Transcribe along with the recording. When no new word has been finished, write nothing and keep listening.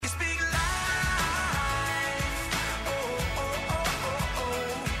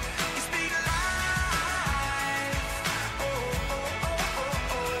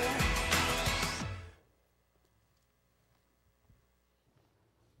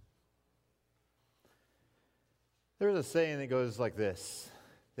There's a saying that goes like this,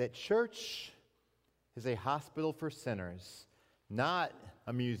 that church is a hospital for sinners, not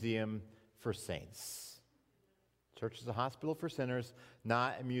a museum for saints. Church is a hospital for sinners,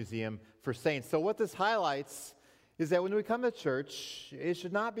 not a museum for saints. So what this highlights is that when we come to church, it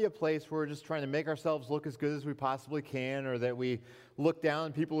should not be a place where we're just trying to make ourselves look as good as we possibly can, or that we look down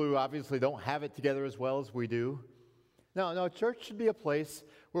on people who obviously don't have it together as well as we do. No, church should be a place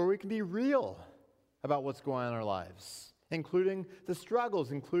where we can be real about what's going on in our lives, including the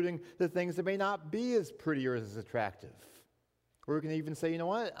struggles, including the things that may not be as pretty or as attractive. Or we can even say, you know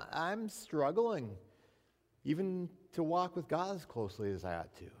what, I'm struggling even to walk with God as closely as I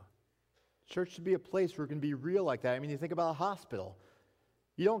ought to. Church should be a place where we can be real like that. I mean, you think about a hospital.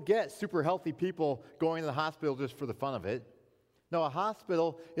 You don't get super healthy people going to the hospital just for the fun of it. No, a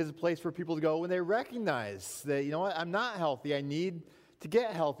hospital is a place for people to go when they recognize that, you know what, I'm not healthy. I need to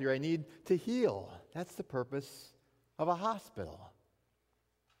get healthier. I need to heal. That's the purpose of a hospital.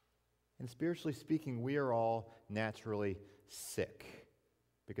 And spiritually speaking, we are all naturally sick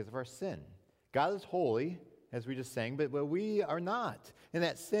because of our sin. God is holy, as we just sang, but we are not. And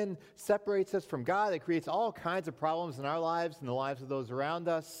that sin separates us from God. It creates all kinds of problems in our lives and the lives of those around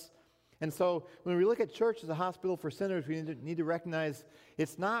us. And so when we look at church as a hospital for sinners, we need to recognize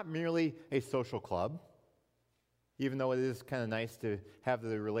it's not merely a social club, even though it is kind of nice to have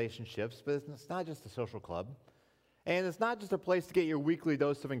the relationships, but it's not just a social club. And it's not just a place to get your weekly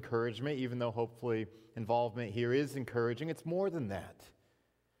dose of encouragement, even though hopefully involvement here is encouraging. It's more than that.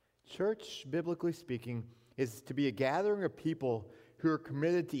 Church, biblically speaking, is to be a gathering of people who are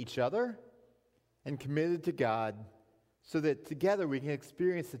committed to each other and committed to God, so that together we can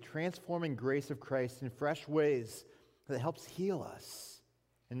experience the transforming grace of Christ in fresh ways that helps heal us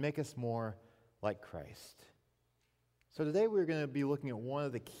and make us more like Christ. So today we're going to be looking at one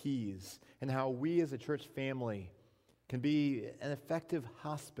of the keys in how we as a church family can be an effective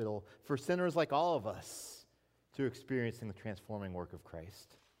hospital for sinners like all of us to experiencing the transforming work of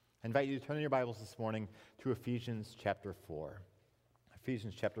Christ. I invite you to turn in your Bibles this morning to Ephesians chapter 4.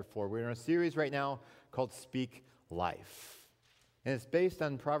 Ephesians chapter 4. We're in a series right now called Speak Life. And it's based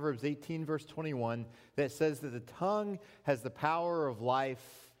on Proverbs 18, verse 21, that says that the tongue has the power of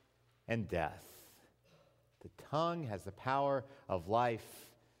life and death. The tongue has the power of life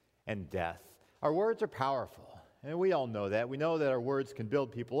and death. Our words are powerful, and we all know that. We know that our words can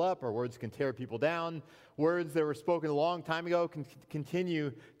build people up, our words can tear people down. Words that were spoken a long time ago can continue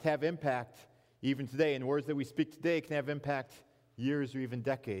to have impact even today, and words that we speak today can have impact years or even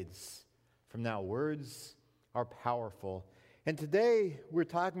decades from now. Words are powerful. And today we're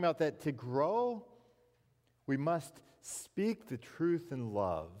talking about that to grow, we must speak the truth in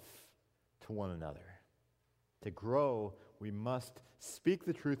love to one another. To grow, we must speak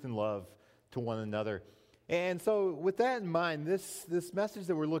the truth in love to one another. And so with that in mind, this message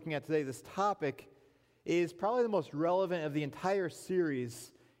that we're looking at today, this topic, is probably the most relevant of the entire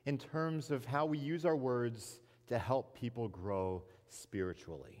series in terms of how we use our words to help people grow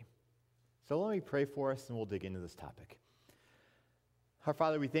spiritually. So let me pray for us and we'll dig into this topic. Our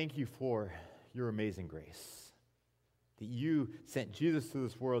Father, we thank you for your amazing grace, that you sent Jesus to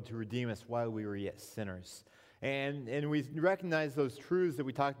this world to redeem us while we were yet sinners. And we recognize those truths that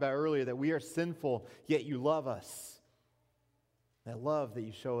we talked about earlier, that we are sinful, yet you love us. That love that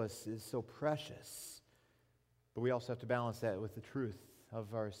you show us is so precious. But we also have to balance that with the truth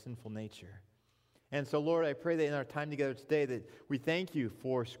of our sinful nature. And so, Lord, I pray that in our time together today that we thank you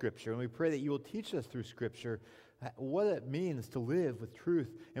for Scripture, and we pray that you will teach us through Scripture what it means to live with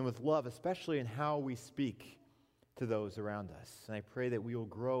truth and with love, especially in how we speak to those around us. And I pray that we will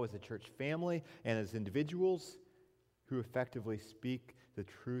grow as a church family and as individuals who effectively speak the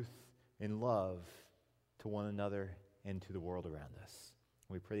truth in love to one another and to the world around us.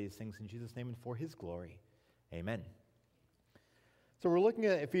 We pray these things in Jesus' name and for his glory. Amen. So we're looking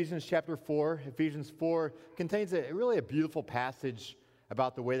at Ephesians chapter 4. Ephesians 4 contains really a beautiful passage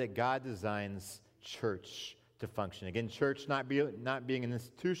about the way that God designs church to function. Again, church not being an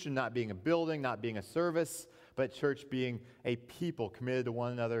institution, not being a building, not being a service, but church being a people committed to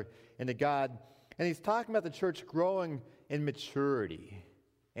one another and to God. And he's talking about the church growing in maturity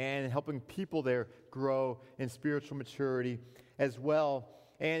and helping people there grow in spiritual maturity as well.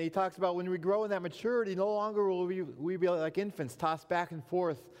 And he talks about when we grow in that maturity, no longer will we be like infants, tossed back and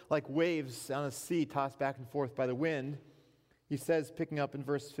forth like waves on a sea, tossed back and forth by the wind. He says, picking up in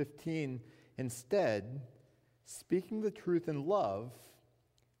verse 15, instead, speaking the truth in love,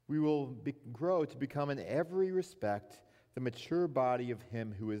 we will grow to become in every respect the mature body of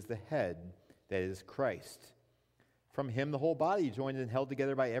him who is the head, that is Christ. From him the whole body, joined and held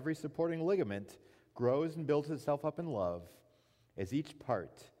together by every supporting ligament, grows and builds itself up in love as each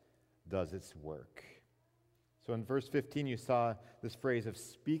part does its work. So in verse 15, you saw this phrase of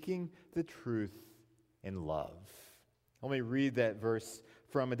speaking the truth in love. Let me read that verse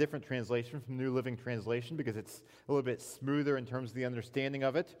from a different translation, from New Living Translation, because it's a little bit smoother in terms of the understanding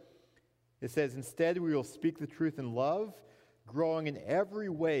of it. It says, "Instead, we will speak the truth in love, growing in every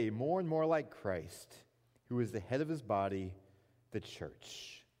way more and more like Christ, who is the head of his body, the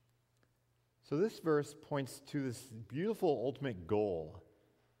church." So this verse points to this beautiful ultimate goal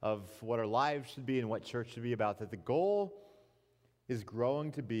of what our lives should be and what church should be about, that the goal is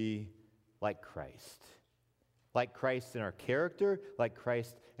growing to be like Christ. Like Christ in our character, like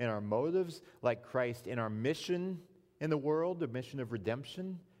Christ in our motives, like Christ in our mission in the world, the mission of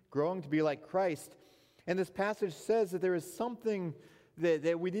redemption, growing to be like Christ. And this passage says that there is something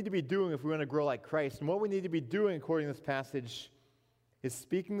that we need to be doing if we want to grow like Christ. And what we need to be doing, according to this passage, is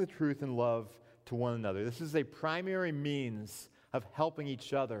speaking the truth in love to one another. This is a primary means of helping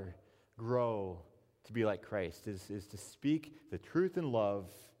each other grow to be like Christ, is to speak the truth in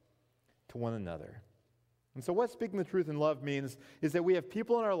love to one another. And so what speaking the truth in love means is that we have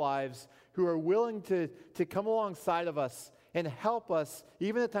people in our lives who are willing to come alongside of us and help us,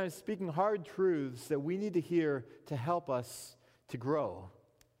 even at times speaking hard truths that we need to hear to help us to grow.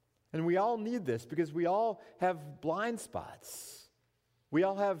 And we all need this because we all have blind spots. We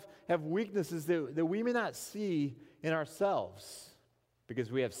all have weaknesses that we may not see in ourselves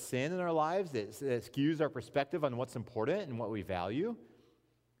because we have sin in our lives that skews our perspective on what's important and what we value.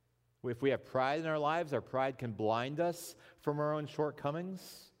 If we have pride in our lives, our pride can blind us from our own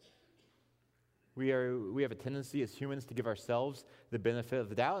shortcomings. We have a tendency as humans to give ourselves the benefit of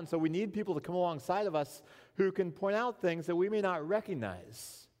the doubt, and so we need people to come alongside of us who can point out things that we may not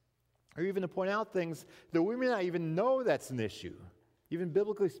recognize, or even to point out things that we may not even know that's an issue. Even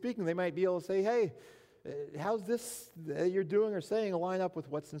biblically speaking, they might be able to say, "Hey, how's this that you're doing or saying line up with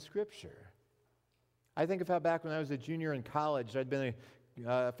what's in Scripture?" I think of how back when I was a junior in college, I'd been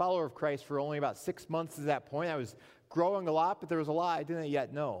a follower of Christ for only about 6 months at that point. I was growing a lot, but there was a lot I didn't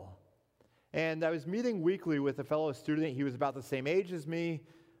yet know. And I was meeting weekly with a fellow student. He was about the same age as me,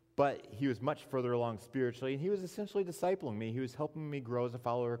 but he was much further along spiritually, and he was essentially discipling me. He was helping me grow as a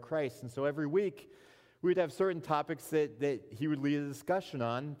follower of Christ. And so every week, we'd have certain topics that he would lead a discussion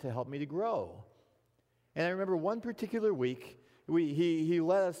on to help me to grow. And I remember one particular week, he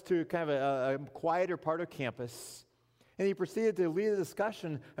led us to kind of a quieter part of campus, and he proceeded to lead a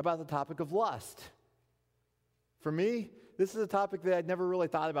discussion about the topic of lust. For me, this is a topic that I'd never really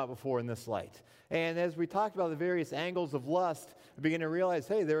thought about before in this light. And as we talked about the various angles of lust, I began to realize,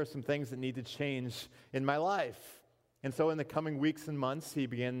 hey, there are some things that need to change in my life. And so in the coming weeks and months, he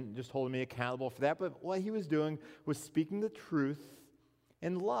began just holding me accountable for that. But what he was doing was speaking the truth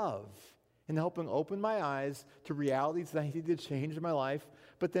in love and helping open my eyes to realities that I needed to change in my life,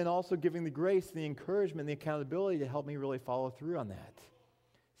 but then also giving the grace, the encouragement, the accountability to help me really follow through on that.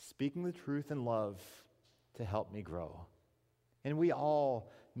 Speaking the truth in love to help me grow. And we all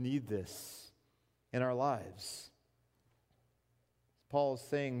need this in our lives. Paul is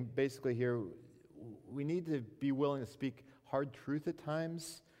saying basically here, we need to be willing to speak hard truth at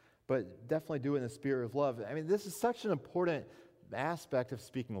times, but definitely do it in the spirit of love. I mean, this is such an important aspect of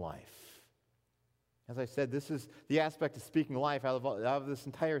speaking life. As I said, this is the aspect of speaking life out of this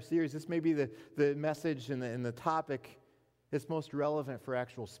entire series. This may be the message and the topic that's most relevant for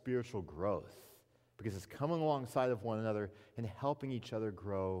actual spiritual growth, because it's coming alongside of one another and helping each other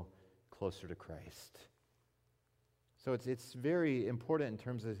grow closer to Christ. So it's very important in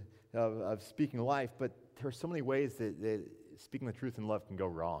terms of speaking life, but there are so many ways that speaking the truth in love can go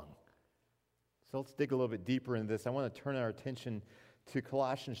wrong. So let's dig a little bit deeper into this. I want to turn our attention to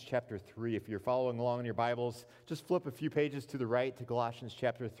Colossians chapter 3. If you're following along in your Bibles, just flip a few pages to the right to Colossians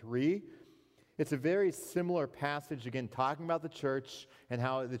chapter 3. It's a very similar passage, again, talking about the church and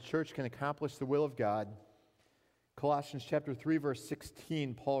how the church can accomplish the will of God. Colossians chapter 3, verse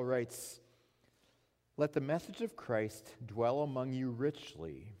 16, Paul writes, "Let the message of Christ dwell among you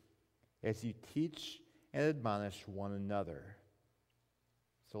richly as you teach and admonish one another."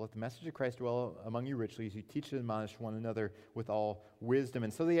 So let the message of Christ dwell among you richly as you teach and admonish one another with all wisdom.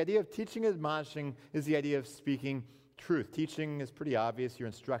 And so the idea of teaching and admonishing is the idea of speaking truth. Teaching is pretty obvious. You're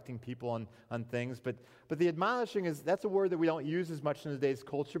instructing people on things. But the admonishing that's a word that we don't use as much in today's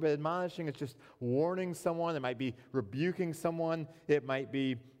culture. But admonishing is just warning someone. It might be rebuking someone. It might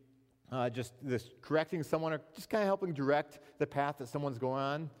be just this correcting someone, or just kind of helping direct the path that someone's going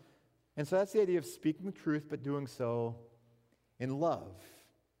on. And so that's the idea of speaking the truth, but doing so in love.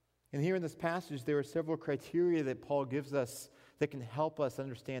 And here in this passage, there are several criteria that Paul gives us that can help us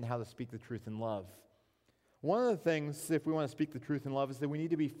understand how to speak the truth in love. One of the things, if we want to speak the truth in love, is that we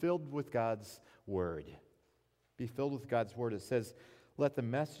need to be filled with God's Word. Be filled with God's Word. It says, "Let the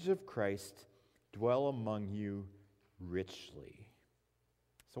message of Christ dwell among you richly."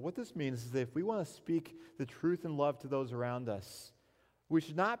 So what this means is that if we want to speak the truth in love to those around us, we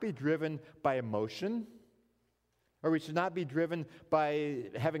should not be driven by emotion, or we should not be driven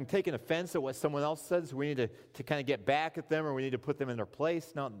by having taken offense at what someone else says. We need to kind of get back at them, or we need to put them in their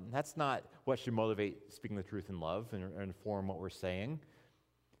place. No, that's not what should motivate speaking the truth in love and inform what we're saying.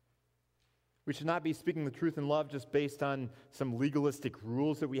 We should not be speaking the truth in love just based on some legalistic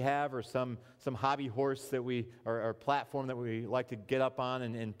rules that we have, or some hobby horse that or platform that we like to get up on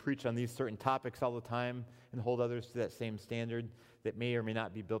and preach on these certain topics all the time and hold others to that same standard that may or may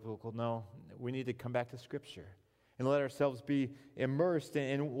not be biblical. No, we need to come back to Scripture and let ourselves be immersed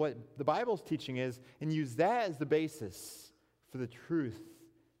in what the Bible's teaching is, and use that as the basis for the truth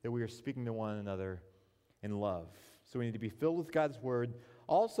that we are speaking to one another in love. So we need to be filled with God's Word.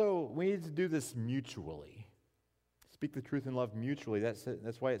 Also, we need to do this mutually. Speak the truth in love mutually. That's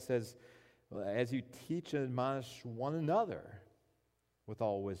why it says, as you teach and admonish one another with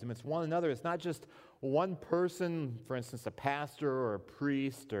all wisdom. It's one another. It's not just one person, for instance, a pastor or a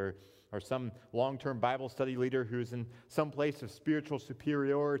priest or some long-term Bible study leader who's in some place of spiritual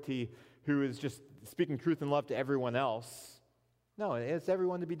superiority, who is just speaking truth and love to everyone else. No, it's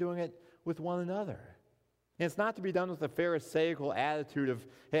everyone to be doing it with one another. And it's not to be done with a pharisaical attitude of,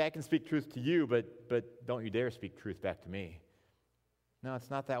 hey, I can speak truth to you, but don't you dare speak truth back to me. No,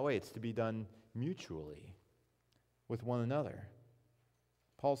 it's not that way. It's to be done mutually with one another.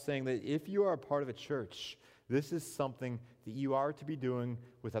 Paul's saying that if you are a part of a church, this is something that you are to be doing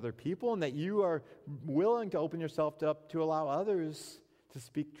with other people, and that you are willing to open yourself up to allow others to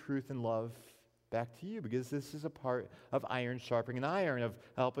speak truth and love back to you, because this is a part of iron sharpening iron, of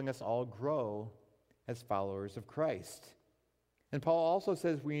helping us all grow as followers of Christ. And Paul also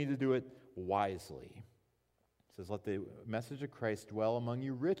says we need to do it wisely. He says, "Let the message of Christ dwell among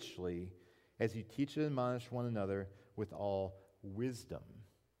you richly as you teach and admonish one another with all wisdom."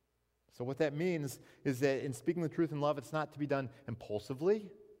 So what that means is that in speaking the truth in love, it's not to be done impulsively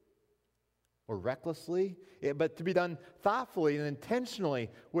or recklessly, but to be done thoughtfully and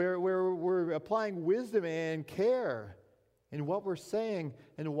intentionally, where we're applying wisdom and care in what we're saying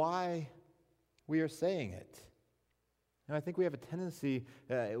and why we are saying it. And I think we have a tendency,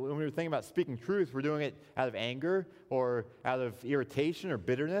 when we're thinking about speaking truth, we're doing it out of anger or out of irritation or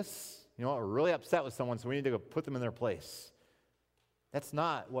bitterness. You know, we're really upset with someone, so we need to go put them in their place. That's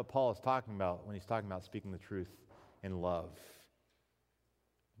not what Paul is talking about when he's talking about speaking the truth in love.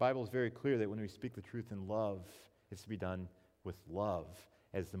 The Bible is very clear that when we speak the truth in love, it's to be done with love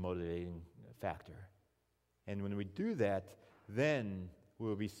as the motivating factor. And when we do that, then we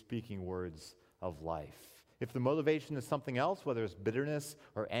will be speaking words of life. If the motivation is something else, whether it's bitterness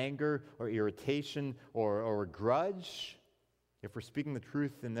or anger or irritation or grudge, if we're speaking the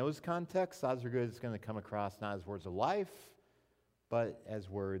truth in those contexts, odds are good it's going to come across not as words of life, but as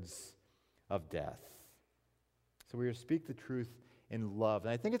words of death. So we are to speak the truth in love.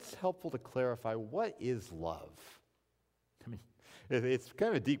 And I think it's helpful to clarify, what is love? I mean, it's kind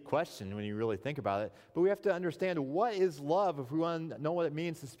of a deep question when you really think about it, but we have to understand, what is love if we want to know what it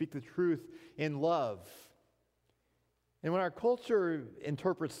means to speak the truth in love. And when our culture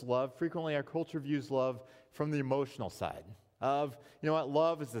interprets love, frequently our culture views love from the emotional side. Of, you know what,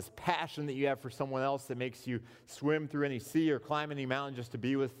 love is this passion that you have for someone else that makes you swim through any sea or climb any mountain just to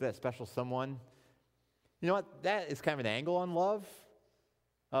be with that special someone. You know what, that is kind of an angle on love.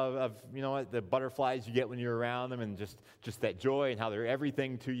 Of you know what, the butterflies you get when you're around them, and just that joy and how they're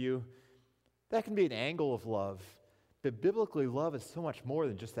everything to you. That can be an angle of love. But biblically, love is so much more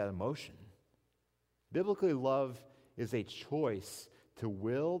than just that emotion. Biblically, love is a choice to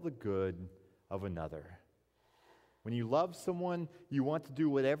will the good of another. When you love someone, you want to do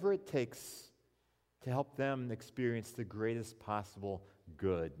whatever it takes to help them experience the greatest possible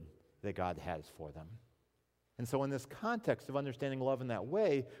good that God has for them. And so in this context of understanding love in that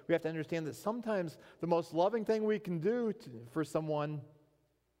way, we have to understand that sometimes the most loving thing we can do for someone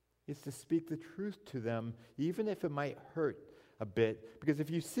is to speak the truth to them, even if it might hurt a bit. Because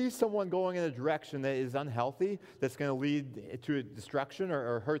if you see someone going in a direction that is unhealthy, that's going to lead to a destruction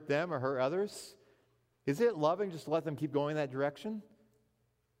or hurt them or hurt others, is it loving just to let them keep going in that direction?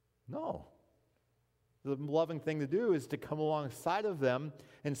 No. The loving thing to do is to come alongside of them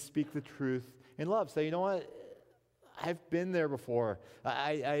and speak the truth in love. Say, you know what? I've been there before.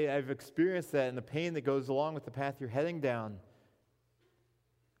 I've experienced that and the pain that goes along with the path you're heading down.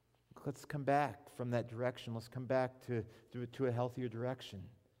 let's come back from that direction. Let's come back to a healthier direction.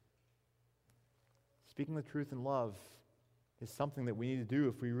 Speaking the truth in love is something that we need to do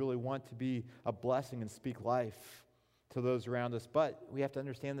if we really want to be a blessing and speak life to those around us. But we have to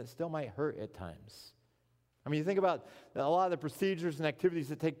understand that it still might hurt at times. I mean, you think about a lot of the procedures and activities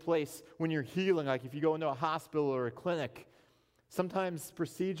that take place when you're healing, like if you go into a hospital or a clinic, sometimes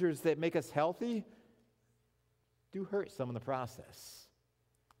procedures that make us healthy do hurt some in the process.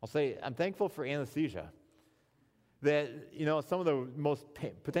 I'll say I'm thankful for anesthesia. That, some of the most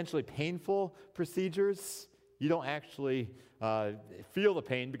potentially painful procedures, you don't actually feel the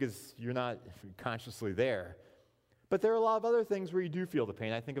pain because you're not consciously there. But there are a lot of other things where you do feel the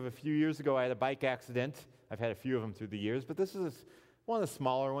pain. I think of a few years ago, I had a bike accident. I've had a few of them through the years, but this is one of the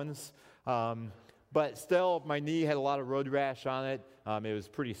smaller ones. But still, my knee had a lot of road rash on it. It was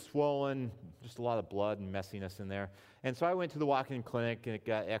pretty swollen, just a lot of blood and messiness in there. And so I went to the walk-in clinic and it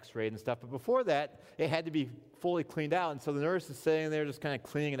got x-rayed and stuff. But before that, it had to be fully cleaned out. And so the nurse is sitting there just kind of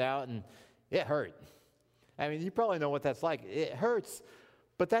cleaning it out, and it hurt. I mean, you probably know what that's like. It hurts,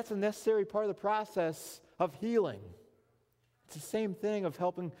 but that's a necessary part of the process of healing. It's the same thing of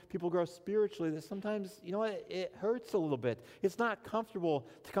helping people grow spiritually, that sometimes, it hurts a little bit. It's not comfortable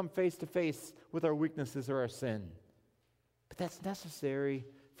to come face to face with our weaknesses or our sin. But that's necessary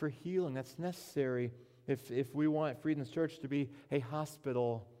for healing. That's necessary if we want Freedom's Church to be a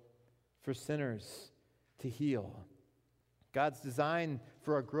hospital for sinners to heal. God's design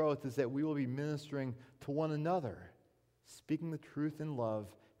for our growth is that we will be ministering to one another, speaking the truth in love,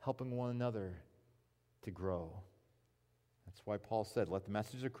 helping one another to grow. That's why Paul said, "Let the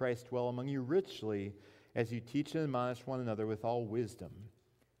message of Christ dwell among you richly as you teach and admonish one another with all wisdom."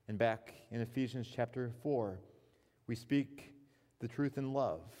 And back in Ephesians chapter 4, we speak the truth in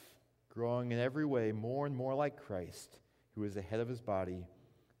love, growing in every way more and more like Christ, who is the head of his body,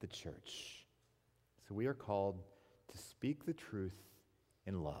 the church. So we are called to speak the truth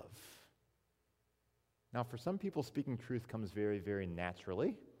in love. Now, for some people, speaking truth comes very, very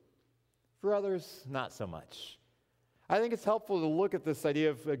naturally. For others, not so much. I think it's helpful to look at this idea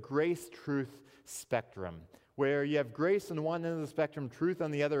of a grace-truth spectrum, where you have grace on one end of the spectrum, truth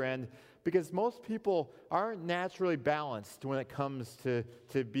on the other end, because most people aren't naturally balanced when it comes to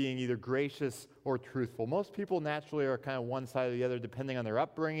being either gracious or truthful. Most people naturally are kind of one side or the other, depending on their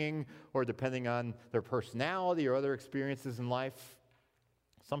upbringing or depending on their personality or other experiences in life.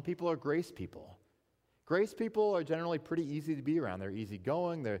 Some people are grace people. Grace people are generally pretty easy to be around. They're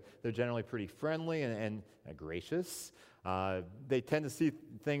easygoing. They're generally pretty friendly and gracious. They tend to see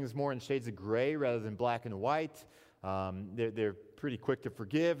things more in shades of gray rather than black and white. They're pretty quick to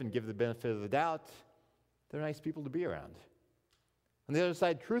forgive and give the benefit of the doubt. They're nice people to be around. On the other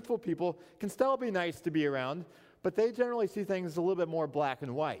side, truthful people can still be nice to be around, but they generally see things a little bit more black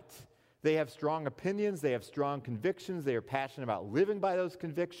and white. They have strong opinions, they have strong convictions, they are passionate about living by those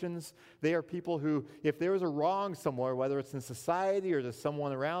convictions. They are people who, if there is a wrong somewhere, whether it's in society or to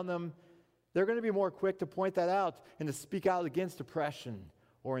someone around them, they're going to be more quick to point that out and to speak out against oppression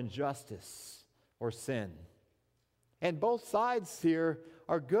or injustice or sin. And both sides here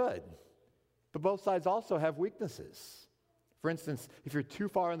are good, but both sides also have weaknesses. For instance, if you're too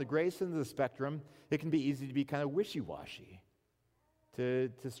far on the grace end of the spectrum, it can be easy to be kind of wishy-washy.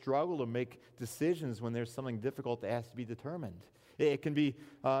 To struggle to make decisions when there's something difficult that has to be determined. It can be,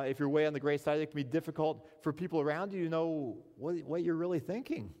 if you're way on the grace side, it can be difficult for people around you to know what you're really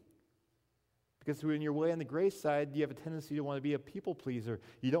thinking. Because when you're way on the grace side, you have a tendency to want to be a people pleaser.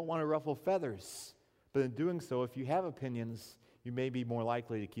 You don't want to ruffle feathers. But in doing so, if you have opinions, you may be more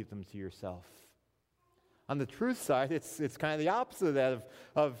likely to keep them to yourself. On the truth side, it's kind of the opposite of that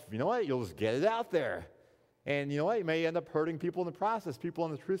of you'll just get it out there. And you may end up hurting people in the process. People on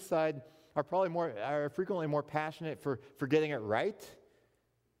the truth side are frequently more passionate for getting it right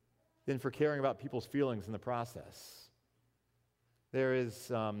than for caring about people's feelings in the process. There is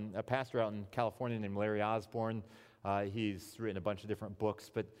a pastor out in California named Larry Osborne. He's written a bunch of different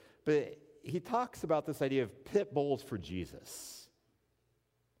books, but he talks about this idea of pit bulls for Jesus.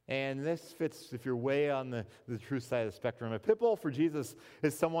 And this fits if you're way on the truth side of the spectrum. A pit bull for Jesus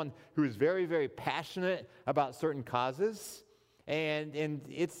is someone who is very, very passionate about certain causes. And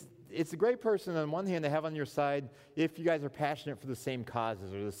it's a great person on one hand to have on your side if you guys are passionate for the same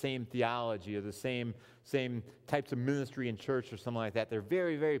causes or the same theology or the same types of ministry in church or something like that. They're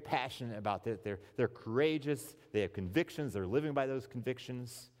very, very passionate about it. They're courageous. They have convictions. They're living by those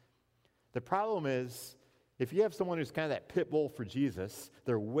convictions. The problem is, if you have someone who's kind of that pit bull for Jesus,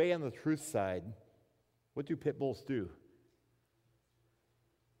 they're way on the truth side, what do pit bulls do?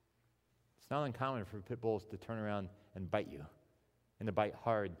 It's not uncommon for pit bulls to turn around and bite you and to bite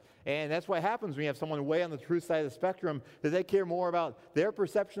hard. And that's what happens when you have someone way on the truth side of the spectrum, that they care more about their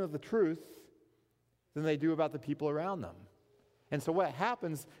perception of the truth than they do about the people around them. And so what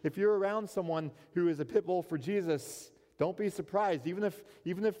happens if you're around someone who is a pit bull for Jesus, don't be surprised. Even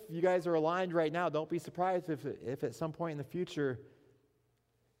if you guys are aligned right now, don't be surprised if at some point in the future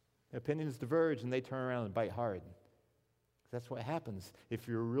opinions diverge and they turn around and bite hard. That's what happens if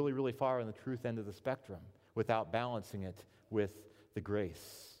you're really, really far on the truth end of the spectrum without balancing it with the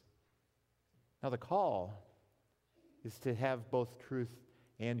grace. Now the call is to have both truth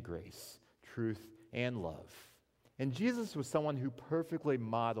and grace, truth and love. And Jesus was someone who perfectly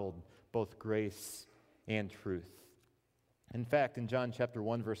modeled both grace and truth. In fact, in John chapter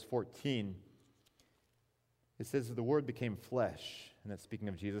 1, verse 14, it says that the Word became flesh, and that's speaking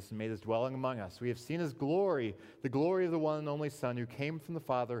of Jesus, and made his dwelling among us. We have seen his glory, the glory of the one and only Son who came from the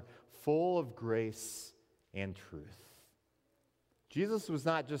Father, full of grace and truth. Jesus was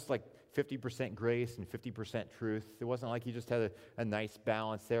not just like 50% grace and 50% truth. It wasn't like he just had a nice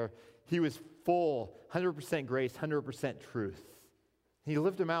balance there. He was full, 100% grace, 100% truth. He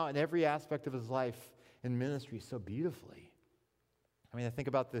lived them out in every aspect of his life and ministry so beautifully. I mean, I think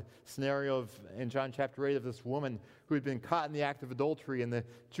about the scenario in John chapter 8 of this woman who had been caught in the act of adultery, and the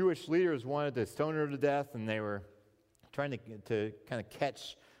Jewish leaders wanted to stone her to death, and they were trying to kind of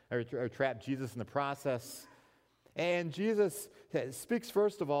catch or trap Jesus in the process. And Jesus speaks,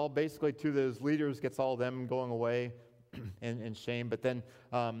 first of all, basically to those leaders, gets all of them going away in shame. But then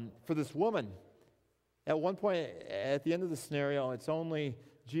for this woman, at one point, at the end of the scenario, it's only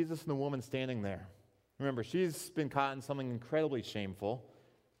Jesus and the woman standing there. Remember, she's been caught in something incredibly shameful.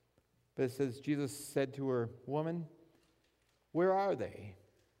 But it says, Jesus said to her, "Woman, where are they?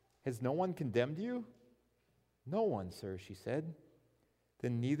 Has no one condemned you?" "No one, sir," she said.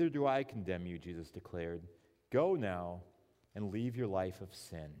 "Then neither do I condemn you," Jesus declared. "Go now and leave your life of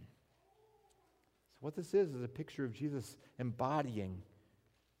sin." So what this is a picture of Jesus embodying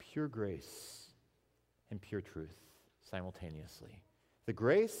pure grace and pure truth simultaneously. The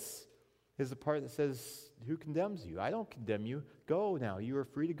grace is the part that says, who condemns you? I don't condemn you. Go now. You are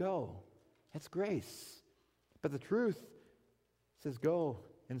free to go. That's grace. But the truth says, go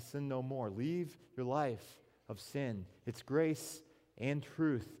and sin no more. Leave your life of sin. It's grace and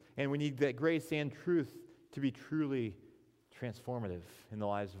truth. And we need that grace and truth to be truly transformative in the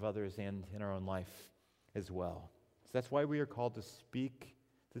lives of others and in our own life as well. So that's why we are called to speak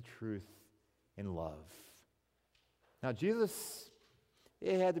the truth in love. Now, Jesus,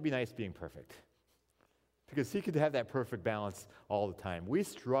 it had to be nice being perfect, because he could have that perfect balance all the time. We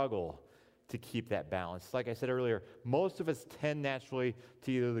struggle to keep that balance. Like I said earlier, most of us tend naturally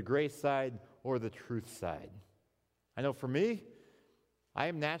to either the grace side or the truth side. I know for me, I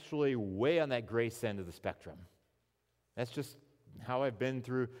am naturally way on that grace end of the spectrum. That's just how I've been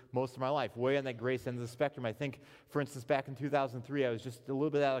through most of my life, way on that grace end of the spectrum. I think, for instance, back in 2003, I was just a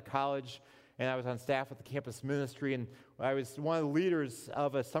little bit out of college, and I was on staff with the campus ministry, and I was one of the leaders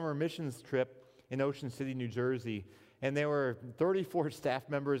of a summer missions trip in Ocean City, New Jersey, and there were 34 staff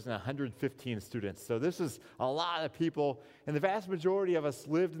members and 115 students. So this is a lot of people, and the vast majority of us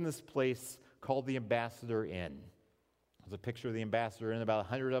lived in this place called the Ambassador Inn. There's a picture of the Ambassador Inn. About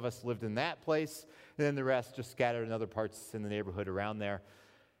 100 of us lived in that place, and then the rest just scattered in other parts in the neighborhood around there.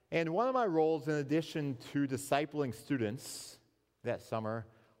 And one of my roles, in addition to discipling students that summer,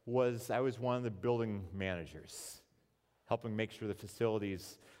 was I was one of the building managers, helping make sure the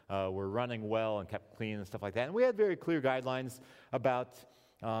facilities were running well and kept clean and stuff like that. And we had very clear guidelines about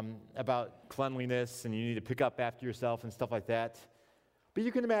cleanliness, and you need to pick up after yourself and stuff like that. But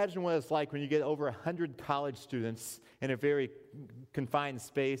you can imagine what it's like when you get over 100 college students in a very confined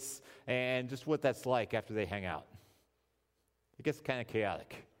space, and just what that's like after they hang out. It gets kind of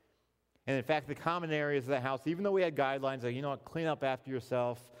chaotic. And in fact, the common areas of the house, even though we had guidelines like, clean up after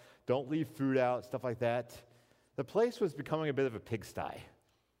yourself, don't leave food out, stuff like that, the place was becoming a bit of a pigsty.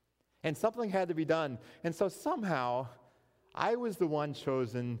 And something had to be done. And so somehow, I was the one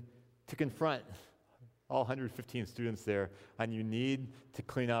chosen to confront all 115 students there on, you need to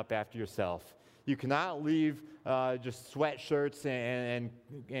clean up after yourself. You cannot leave just sweatshirts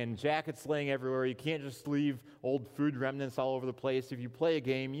and jackets laying everywhere. You can't just leave old food remnants all over the place. If you play a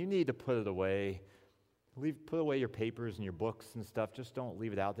game, you need to put it away. Put away your papers and your books and stuff. Just don't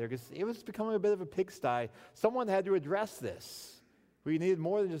leave it out there, because it was becoming a bit of a pigsty. Someone had to address this. We needed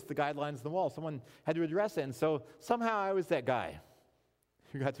more than just the guidelines on the wall. Someone had to address it. And so somehow I was that guy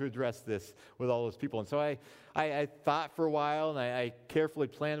who got to address this with all those people. And so I thought for a while, and I carefully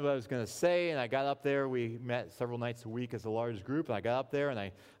planned what I was going to say, and I got up there. We met several nights a week as a large group, and I got up there, and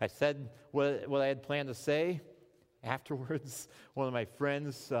I said what I had planned to say, afterwards, one of my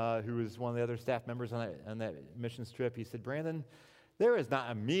friends, who was one of the other staff members on that missions trip, he said, "Brandon, there is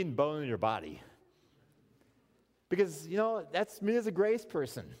not a mean bone in your body." Because, that's me as a grace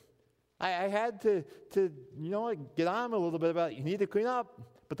person. I had to get on him a little bit about, you need to clean up.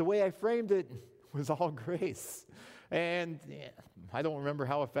 But the way I framed it was all grace. And I don't remember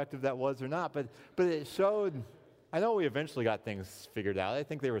how effective that was or not, but it showed, I know we eventually got things figured out. I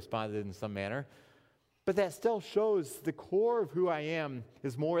think they responded in some manner. But that still shows the core of who I am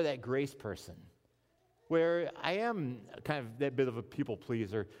is more that grace person, where I am kind of that bit of a people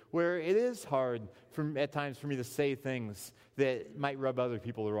pleaser, where it is hard at times for me to say things that might rub other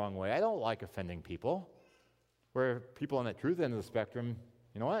people the wrong way. I don't like offending people. Where people on that truth end of the spectrum,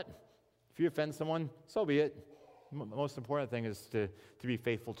 you know what? If you offend someone, so be it. Most important thing is to be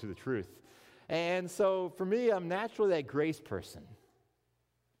faithful to the truth. And so for me, I'm naturally that grace person.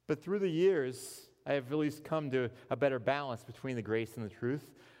 But through the years, I have at least come to a better balance between the grace and the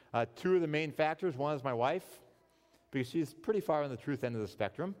truth. Two of the main factors, one is my wife, because she's pretty far on the truth end of the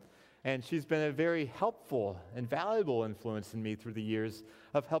spectrum. And she's been a very helpful and valuable influence in me through the years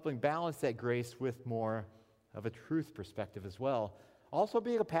of helping balance that grace with more of a truth perspective as well. Also,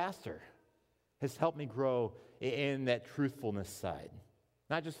 being a pastor has helped me grow in that truthfulness side.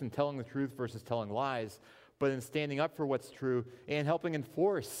 Not just in telling the truth versus telling lies, but in standing up for what's true and helping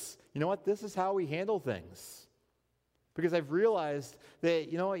enforce, this is how we handle things. Because I've realized that,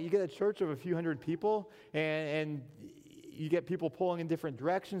 you get a church of a few hundred people and you get people pulling in different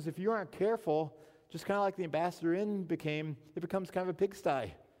directions. If you aren't careful, just kind of like the Ambassador Inn became, it becomes kind of a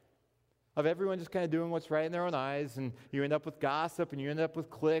pigsty of everyone just kind of doing what's right in their own eyes, and you end up with gossip, and you end up with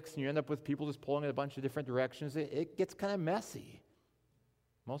cliques, and you end up with people just pulling in a bunch of different directions. It gets kind of messy.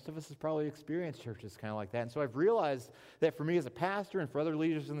 Most of us have probably experienced churches kind of like that. And so I've realized that for me as a pastor and for other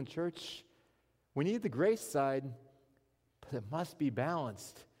leaders in the church, we need the grace side, but it must be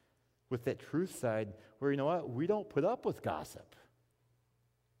balanced with that truth side where, we don't put up with gossip.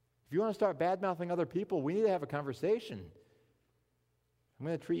 If you want to start bad-mouthing other people, we need to have a conversation. I'm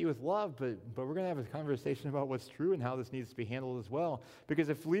going to treat you with love, but we're going to have a conversation about what's true and how this needs to be handled as well. Because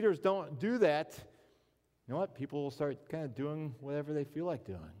if leaders don't do that, people will start kind of doing whatever they feel like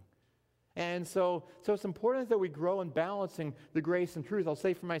doing. And so it's important that we grow in balancing the grace and truth. I'll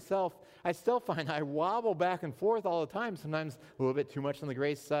say for myself, I still find I wobble back and forth all the time, sometimes a little bit too much on the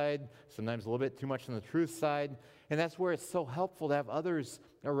grace side, sometimes a little bit too much on the truth side. And that's where it's so helpful to have others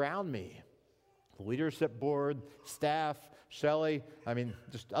around me. The leadership board, staff, Shelley,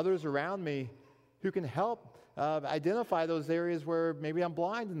 just others around me who can help identify those areas where maybe I'm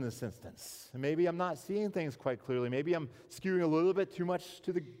blind in this instance. And maybe I'm not seeing things quite clearly. Maybe I'm skewing a little bit too much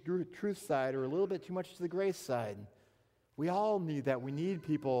to the truth side or a little bit too much to the grace side. We all need that. We need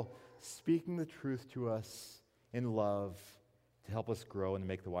people speaking the truth to us in love to help us grow and to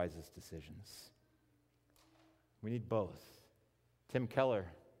make the wisest decisions. We need both. Tim Keller,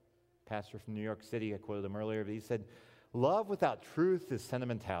 pastor from New York City, I quoted him earlier, but he said, "Love without truth is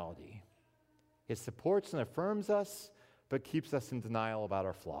sentimentality. It supports and affirms us, but keeps us in denial about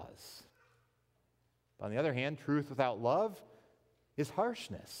our flaws. On the other hand, truth without love is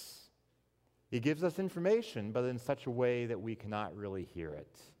harshness. It gives us information, but in such a way that we cannot really hear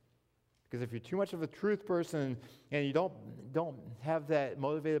it." Because if you're too much of a truth person and you don't have that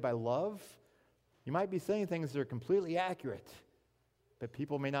motivated by love, you might be saying things that are completely accurate, but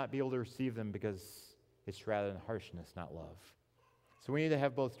people may not be able to receive them because it's shrouded in harshness, not love. So we need to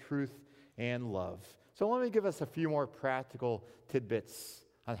have both truth and love. So let me give us a few more practical tidbits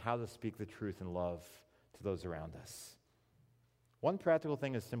on how to speak the truth and love to those around us. One practical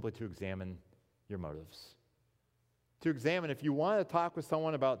thing is simply to examine your motives. To examine if you want to talk with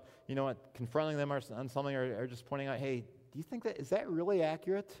someone about, confronting them on something or just pointing out, hey, do you think is that really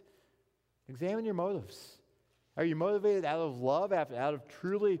accurate? Examine your motives. Are you motivated out of love, out of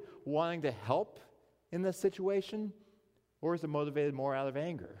truly wanting to help in this situation? Or is it motivated more out of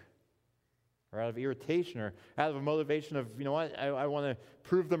anger? Or out of irritation, or out of a motivation of, I want to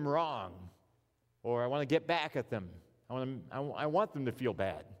prove them wrong, or I want to get back at them. I want them to feel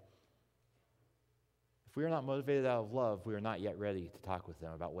bad. If we are not motivated out of love, we are not yet ready to talk with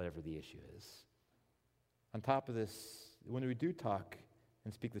them about whatever the issue is. On top of this, when we do talk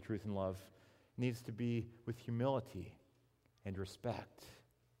and speak the truth in love, it needs to be with humility and respect.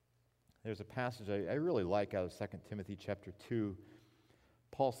 There's a passage I really like out of 2 Timothy chapter 2.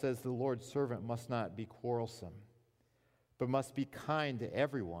 Paul says the Lord's servant must not be quarrelsome, but must be kind to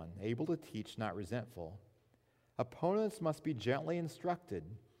everyone, able to teach, not resentful. Opponents must be gently instructed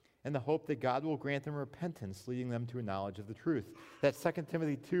in the hope that God will grant them repentance, leading them to a knowledge of the truth. That's 2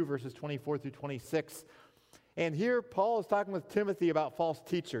 Timothy 2, verses 24 through 26. And here, Paul is talking with Timothy about false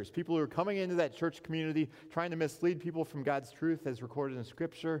teachers, people who are coming into that church community, trying to mislead people from God's truth as recorded in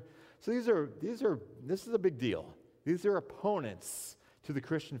Scripture. So this is a big deal. These are opponents to the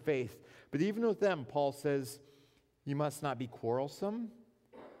Christian faith. But even with them, Paul says, you must not be quarrelsome.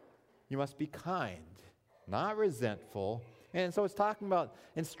 You must be kind, not resentful. And so it's talking about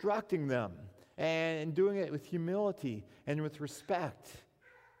instructing them and doing it with humility and with respect.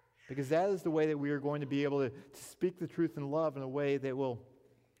 Because that is the way that we are going to be able to speak the truth in love in a way that will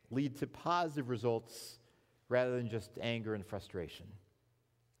lead to positive results rather than just anger and frustration.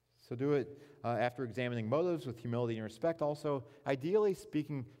 So do it after examining motives with humility and respect. Also, ideally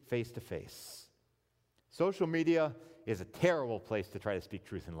speaking face to face. Social media is a terrible place to try to speak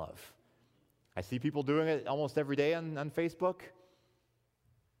truth in love. I see people doing it almost every day on Facebook.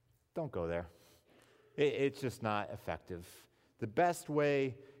 Don't go there. It's just not effective. The best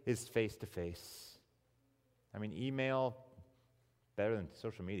way is face to face. I mean, email, better than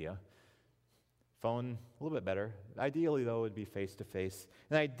social media. Phone, a little bit better. Ideally, though, it would be face to face.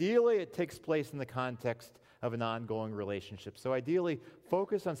 And ideally, it takes place in the context of an ongoing relationship. So ideally,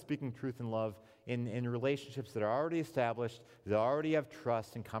 focus on speaking truth in love in relationships that are already established, that already have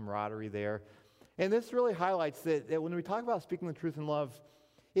trust and camaraderie there. And this really highlights that when we talk about speaking the truth in love,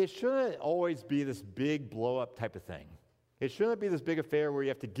 it shouldn't always be this big blow-up type of thing. It shouldn't be this big affair where you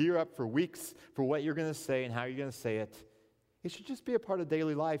have to gear up for weeks for what you're going to say and how you're going to say it. It should just be a part of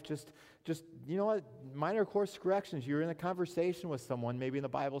daily life. Just you know what, minor course corrections. You're in a conversation with someone, maybe in a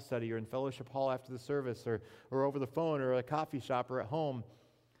Bible study or in fellowship hall after the service or over the phone or at a coffee shop or at home.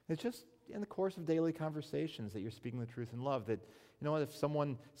 It's just in the course of daily conversations that you're speaking the truth in love. That, you know what, if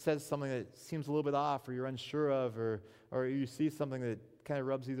someone says something that seems a little bit off or you're unsure of or you see something that kind of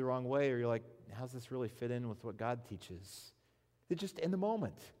rubs you the wrong way or you're like, how's this really fit in with what God teaches? That just in the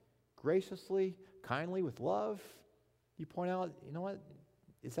moment, graciously, kindly, with love, you point out, you know what,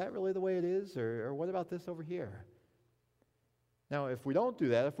 is that really the way it is? Or what about this over here? Now, if we don't do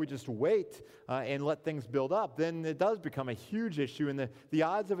that, if we just wait and let things build up, then it does become a huge issue, and the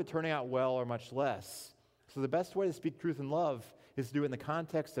odds of it turning out well are much less. So the best way to speak truth in love is to do it in the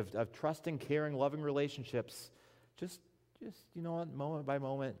context of trusting, caring, loving relationships, just you know what, moment by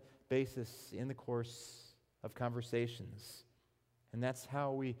moment basis in the course of conversations. And that's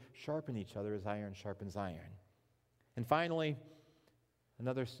how we sharpen each other as iron sharpens iron. And finally,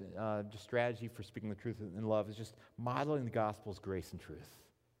 another strategy for speaking the truth in love is just modeling the gospel's grace and truth.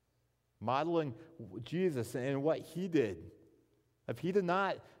 Modeling Jesus and what he did. If he did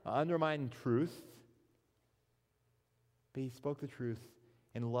not undermine truth, but he spoke the truth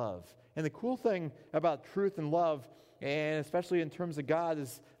in love. And the cool thing about truth and love, and especially in terms of God,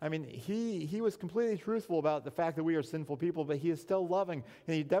 is, I mean, he was completely truthful about the fact that we are sinful people, but he is still loving,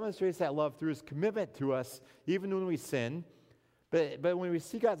 and he demonstrates that love through his commitment to us, even when we sin. But when we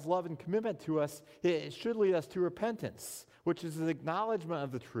see God's love and commitment to us, it should lead us to repentance, which is an acknowledgement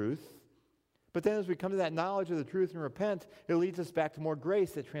of the truth. But then as we come to that knowledge of the truth and repent, it leads us back to more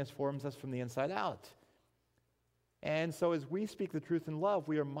grace that transforms us from the inside out. And so as we speak the truth in love,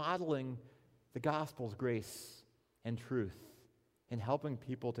 we are modeling the gospel's grace and truth and helping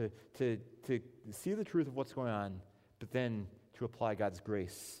people to see the truth of what's going on, but then to apply God's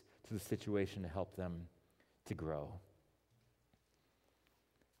grace to the situation to help them to grow.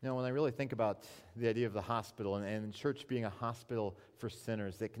 Now, when I really think about the idea of the hospital and church being a hospital for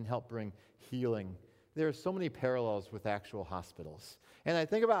sinners that can help bring healing, there are so many parallels with actual hospitals. And I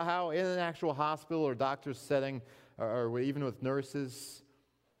think about how in an actual hospital or doctor's setting, or even with nurses,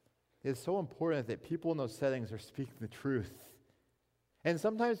 it's so important that people in those settings are speaking the truth. And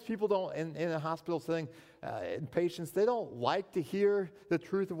sometimes people don't, in a hospital setting, in patients, they don't like to hear the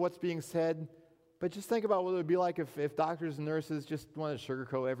truth of what's being said. But just think about what it would be like if doctors and nurses just wanted to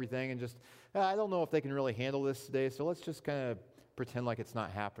sugarcoat everything and just, I don't know if they can really handle this today, so let's just kind of pretend like it's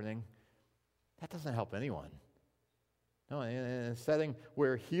not happening. That doesn't help anyone. No, in a setting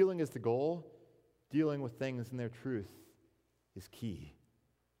where healing is the goal, dealing with things in their truth is key.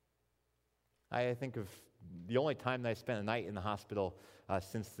 I think of the only time that I spent a night in the hospital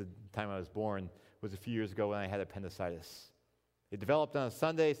since the time I was born was a few years ago when I had appendicitis. It developed on a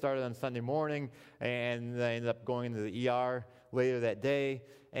Sunday, started on Sunday morning, and I ended up going into the ER later that day.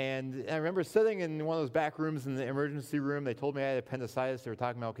 And I remember sitting in one of those back rooms in the emergency room. They told me I had appendicitis. They were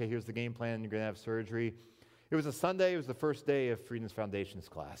talking about, okay, here's the game plan. You're going to have surgery. It was a Sunday. It was the first day of Freedom's Foundations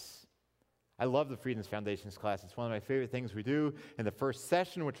class. I love the Freedom's Foundations class. It's one of my favorite things we do. And the first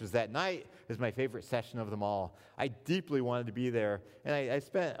session, which was that night, is my favorite session of them all. I deeply wanted to be there. And I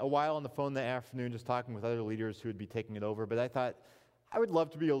spent a while on the phone that afternoon just talking with other leaders who would be taking it over. But I thought, I would love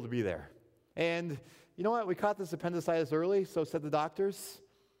to be able to be there. And, you know what? We caught this appendicitis early, so said the doctors.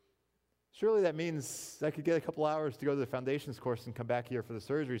 Surely that means I could get a couple hours to go to the foundations course and come back here for the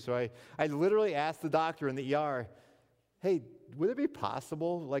surgery. So I literally asked the doctor in the ER, hey, would it be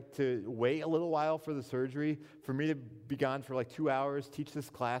possible to wait a little while for the surgery, for me to be gone for 2 hours, teach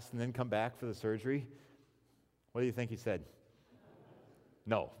this class, and then come back for the surgery? What do you think he said?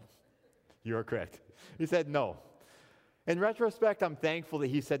 No. You are correct. He said no. In retrospect, I'm thankful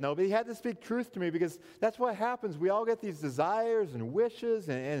that he said no, but he had to speak truth to me because that's what happens. We all get these desires and wishes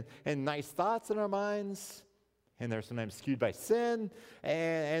and nice thoughts in our minds, and they're sometimes skewed by sin,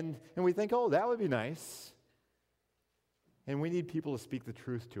 and we think, oh, that would be nice. And we need people to speak the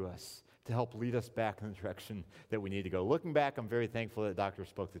truth to us to help lead us back in the direction that we need to go. Looking back, I'm very thankful that the doctor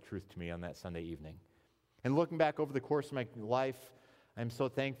spoke the truth to me on that Sunday evening. And looking back over the course of my life, I'm so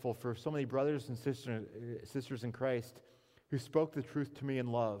thankful for so many brothers and sisters in Christ who spoke the truth to me in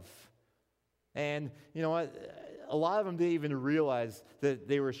love. And you know what? A lot of them didn't even realize that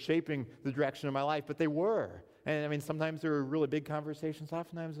they were shaping the direction of my life, but they were. And I mean, sometimes there were really big conversations.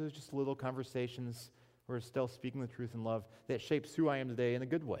 Oftentimes it was just little conversations where we're still speaking the truth in love that shapes who I am today in a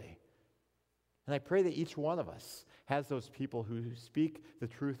good way. And I pray that each one of us has those people who speak the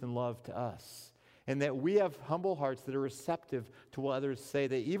truth in love to us. And that we have humble hearts that are receptive to what others say,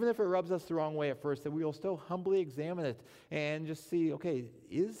 that even if it rubs us the wrong way at first, that we will still humbly examine it and just see, okay,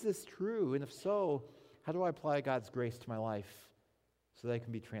 is this true? And if so, how do I apply God's grace to my life so that I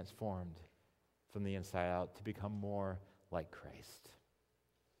can be transformed from the inside out to become more like Christ?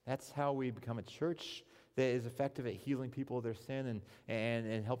 That's how we become a church that is effective at healing people of their sin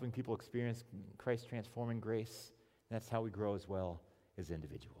and helping people experience Christ's transforming grace. And that's how we grow as well as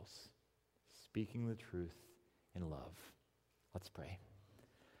individuals. Speaking the truth in love. Let's pray.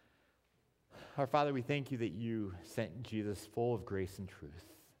 Our Father, we thank you that you sent Jesus full of grace and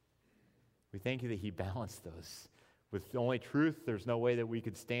truth. We thank you that he balanced those. With only truth, there's no way that we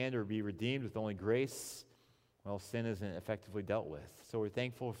could stand or be redeemed. With only grace, well, sin isn't effectively dealt with. So we're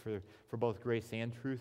thankful for both grace and truth